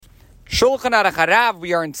Shulchan Aruch Harav,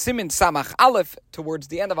 we are in Siman Samach Aleph, towards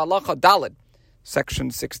the end of Halacha Daled,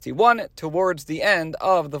 section 61, towards the end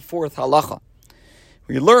of the fourth Halacha.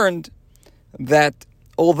 We learned that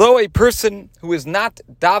although a person who is not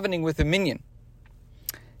davening with a minyan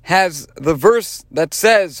has the verse that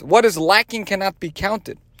says, what is lacking cannot be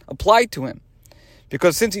counted, applied to him,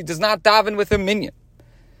 because since he does not daven with a minyan,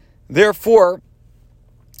 therefore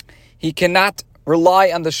he cannot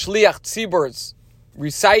rely on the Shliach Tzibor's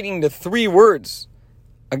reciting the three words,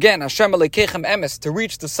 again, Hashem Elokeichem Emes, to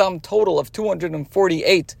reach the sum total of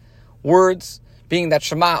 248 words, being that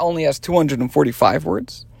Shema only has 245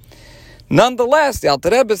 words. Nonetheless, the Alter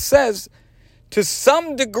Rebbe says, to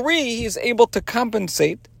some degree, he's able to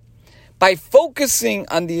compensate by focusing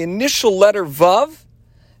on the initial letter Vav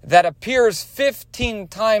that appears 15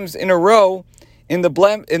 times in a row in the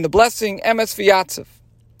blessing Emes V'Yatzav.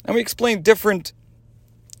 And we explained different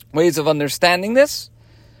ways of understanding this.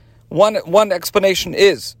 One explanation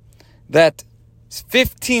is that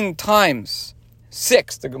 15 times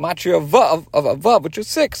 6, the gematria of Vav, which is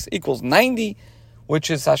 6, equals 90, which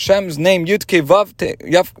is Hashem's name Yud-Kei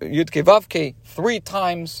Vav-Kei 3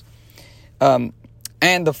 times, and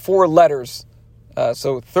the 4 letters,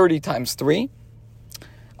 so 30 times 3.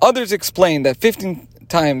 Others explain that 15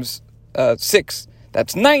 times 6,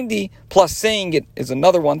 that's 90, plus saying it is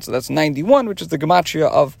another one, so that's 91, which is the gematria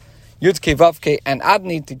of Yud-Kei Vav-Kei and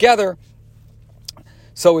Adni together.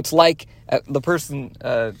 So it's like the person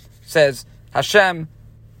says, Hashem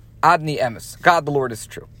Adni Emes, God the Lord is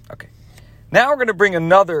true. Okay. Now we're going to bring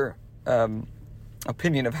another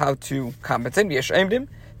opinion of how to compensate.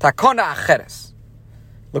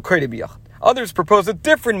 Others propose a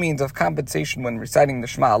different means of compensation when reciting the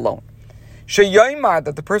Shema alone.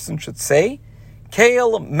 That the person should say,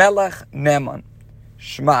 Keil Melech Neman,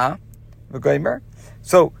 Shema, v'gomer.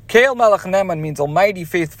 So, Keil Melech Neman means Almighty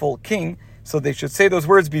Faithful King, so they should say those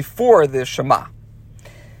words before the Shema.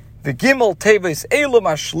 The Gimel Teves Elu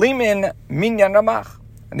Mashlimin Minyan Ramach.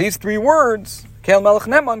 And these 3 words, Keil Melech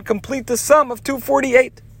Neman, complete the sum of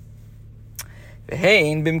 248.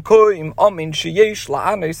 V'hein bimkoim amin sheyesh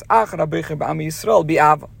la'anis achar habecher b'am Yisrael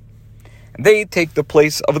bi'ava. And they take the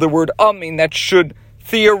place of the word amin that should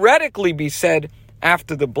theoretically be said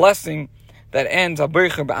after the blessing that ends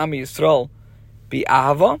habecher b'am Yisrael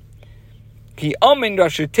bi'ava. Ki amin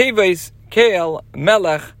rashi teves keil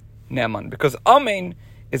melech neman. Because amin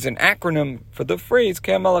is an acronym for the phrase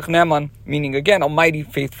keil melech neman, meaning again, Almighty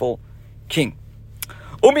Faithful King.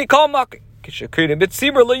 Umi kalmak kishakiri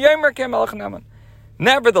b'tzibur le'yomer keil melech neman.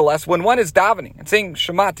 Nevertheless, when one is davening and saying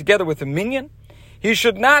Shema together with a minyan, he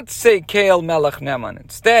should not say Keil Melech Neman.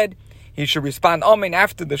 Instead, he should respond Amen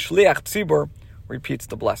after the Shliach Tzibur repeats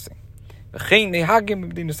the blessing.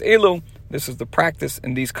 This is the practice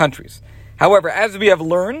in these countries. However, as we have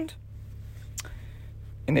learned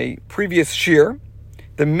in a previous shir,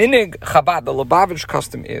 the Minig Chabad, the Lubavitch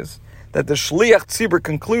custom is that the Shliach Tzibur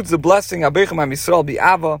concludes the blessing Abechem HaMisrael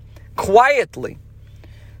Bi'ava quietly,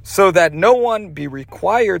 so that no one be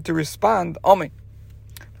required to respond Amen.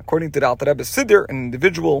 According to the Alter Rebbe Siddur, an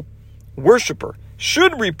individual worshipper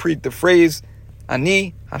should repeat the phrase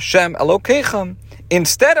Ani Hashem Elokeichem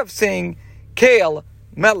instead of saying Keil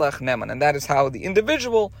Melech Neman, and that is how the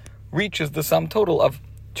individual reaches the sum total of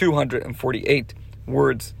 248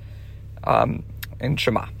 words in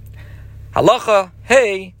Shema. Halacha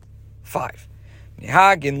Hey 5.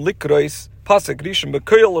 Nihagin Likrois Pasuk Rishon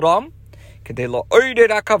B'Keil Ram. It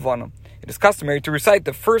is customary to recite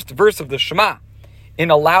the first verse of the Shema in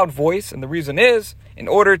a loud voice, and the reason is in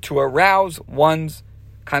order to arouse one's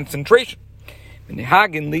concentration. It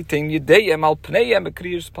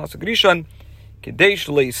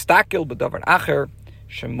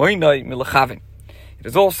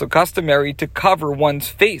is also customary to cover one's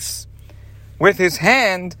face with his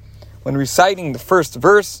hand when reciting the first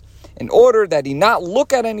verse, in order that he not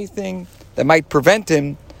look at anything that might prevent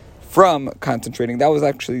him from concentrating. That was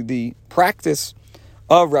actually the practice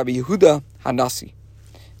of Rabbi Yehuda Hanasi.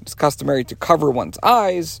 It's customary to cover one's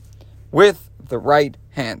eyes with the right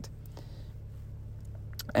hand,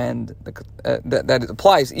 and that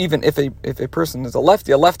applies even if a person is a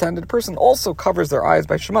lefty. A left-handed person also covers their eyes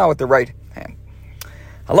by Shema with the right hand.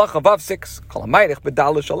 Halacha Vav 6.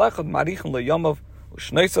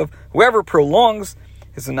 Whoever prolongs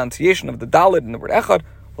his enunciation of the Dalet in the word Echad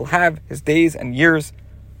will have his days and years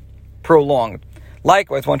prolonged.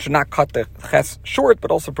 Likewise, one should not cut the ches short, but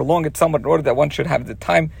also prolong it somewhat in order that one should have the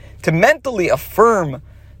time to mentally affirm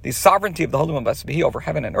the sovereignty of the Holy One over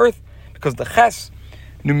heaven and earth, because the ches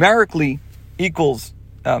numerically equals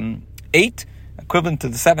 8, equivalent to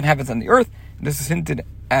the 7 heavens and the earth. And this is hinted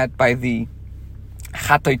at by the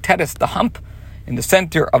Chatoiteres, the hump, in the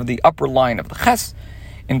center of the upper line of the ches,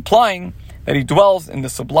 implying that he dwells in the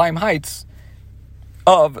sublime heights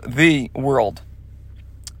of the world.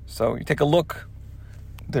 So you take a look,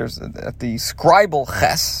 there's at the scribal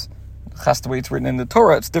ches, the way it's written in the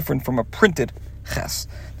Torah, it's different from a printed ches.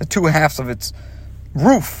 The two halves of its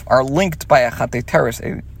roof are linked by a chateteres,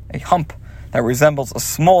 a hump that resembles a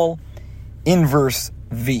small inverse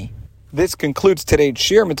V. This concludes today's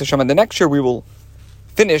shir. Mitzvah Shema. In the next shir we will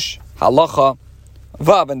finish halacha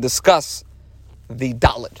vav and discuss the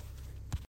dalet.